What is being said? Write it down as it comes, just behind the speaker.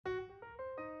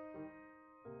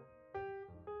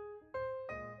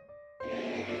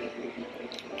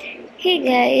Hey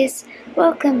guys,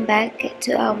 welcome back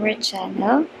to our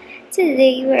channel.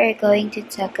 Today we are going to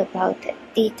talk about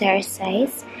the tire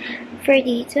size for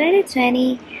the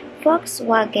 2020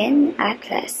 Volkswagen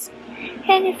Atlas.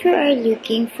 And if you are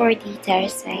looking for the tire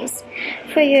size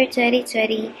for your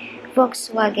 2020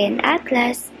 Volkswagen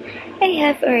Atlas, I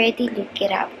have already looked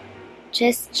it up.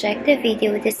 Just check the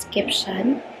video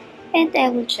description and I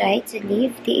will try to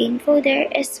leave the info there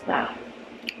as well.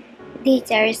 The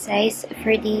tire size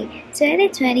for the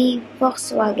 2020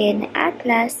 Volkswagen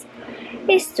Atlas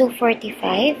is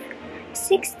 245,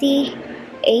 60,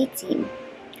 18.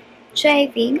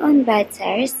 Driving on bad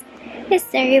tires is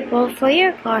terrible for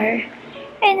your car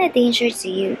and a danger to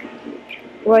you.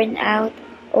 Worn out,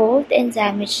 old and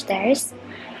damaged tires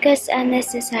cause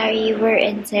unnecessary wear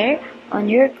and tear on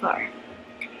your car.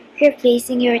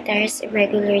 Replacing your tires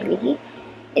regularly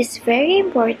is very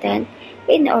important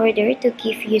in order to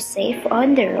keep you safe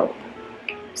on the road.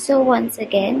 So once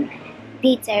again,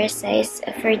 the tire size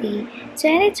for the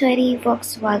 2020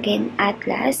 Volkswagen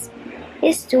Atlas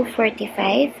is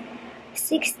 245,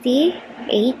 60,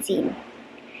 18.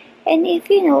 And if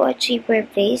you know a cheaper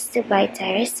place to buy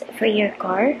tires for your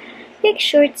car, make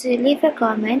sure to leave a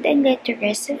comment and let the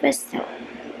rest of us know.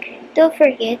 Don't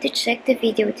forget to check the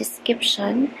video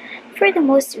description for the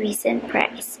most recent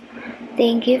price.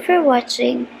 Thank you for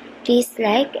watching. Please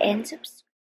like and subscribe.